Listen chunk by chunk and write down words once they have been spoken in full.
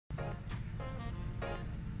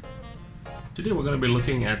Today we're going to be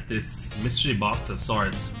looking at this mystery box of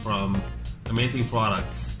sorts from Amazing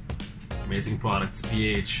Products. Amazing Products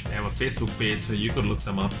PH. They have a Facebook page, so you could look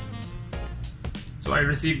them up. So I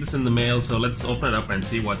received this in the mail, so let's open it up and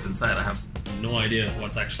see what's inside. I have no idea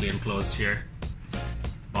what's actually enclosed here. The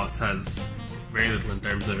box has very little in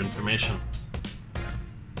terms of information.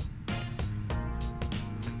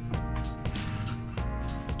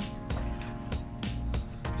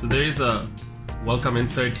 So there is a welcome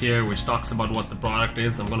insert here which talks about what the product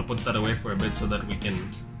is. I'm going to put that away for a bit so that we can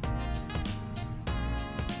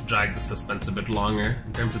drag the suspense a bit longer.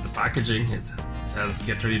 In terms of the packaging, it has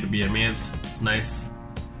 "Get ready to be amazed." It's nice.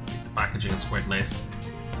 The packaging is quite nice.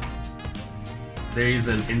 There is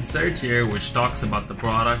an insert here which talks about the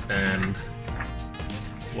product and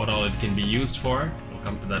what all it can be used for. We'll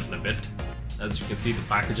come to that in a bit. As you can see, the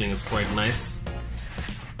packaging is quite nice.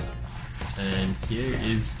 And here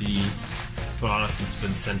is the product that's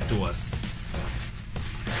been sent to us. So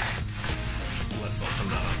let's open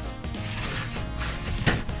that up.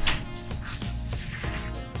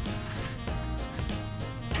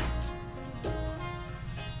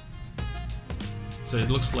 So it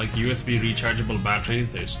looks like USB rechargeable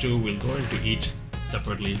batteries. There's two. We'll go into each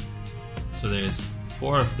separately. So there's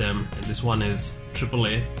 4 of them, and this one is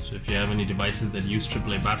AAA. So if you have any devices that use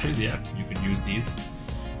AAA batteries, yeah, you could use these.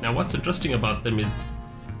 Now what's interesting about them is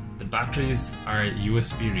the batteries are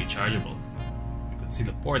USB rechargeable. You can see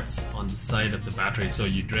the ports on the side of the battery, so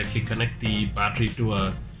you directly connect the battery to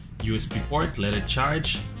a USB port, let it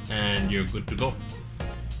charge, and you're good to go.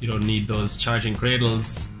 You don't need those charging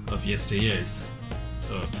cradles of yesteryears.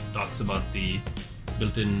 So it talks about the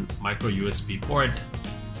built-in micro USB port,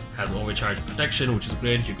 has overcharge protection, which is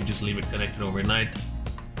great. You could just leave it connected overnight.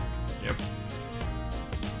 Yep.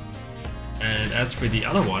 And as for the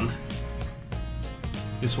other one,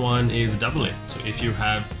 this one is AA. So if you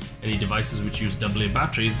have any devices which use AA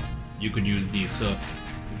batteries, you could use these. So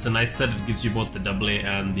it's a nice set. It gives you both the AA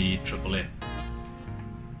and the AAA.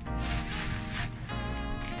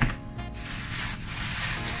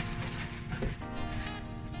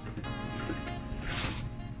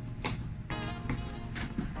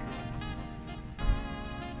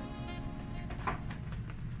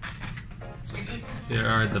 So here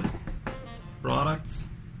are the products,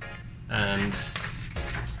 and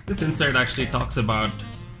this insert actually talks about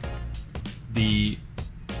the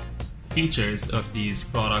features of these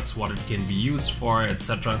products, what it can be used for,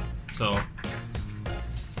 etc. So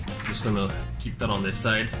I'm just gonna keep that on this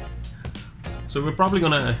side. So we're probably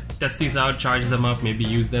gonna test these out, charge them up, maybe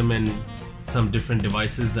use them in some different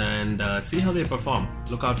devices and see how they perform.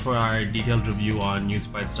 Look out for our detailed review on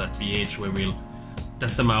newsbytes.ph where we'll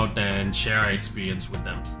test them out and share our experience with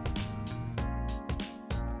them.